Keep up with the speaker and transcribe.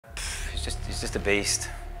just a beast.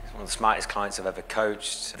 He's one of the smartest clients I've ever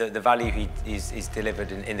coached. The value he's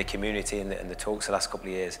delivered in the community and the talks the last couple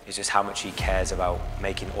of years is just how much he cares about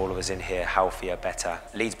making all of us in here healthier, better.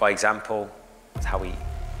 Leads by example. It's how he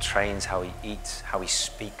trains, how he eats, how he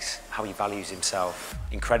speaks, how he values himself.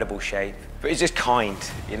 Incredible shape. But he's just kind,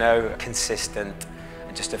 you know, consistent,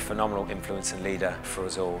 and just a phenomenal influence and leader for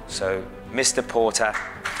us all. So, Mr. Porter.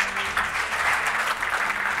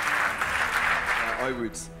 I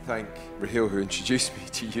would thank Raheel, who introduced me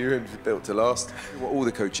to you and Built to Last. All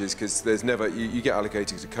the coaches, because there's never, you get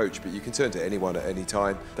allocated as a coach, but you can turn to anyone at any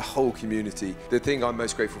time. The whole community. The thing I'm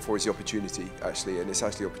most grateful for is the opportunity, actually, and it's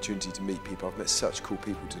actually the opportunity to meet people. I've met such cool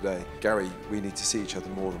people today. Gary, we need to see each other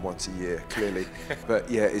more than once a year, clearly. But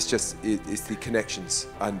yeah, it's just, it's the connections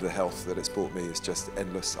and the health that it's brought me is just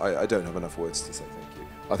endless. I don't have enough words to say thank you.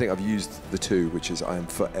 I think I've used the two, which is I am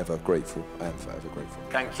forever grateful. I am forever grateful.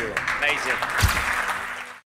 Thank you. Amazing.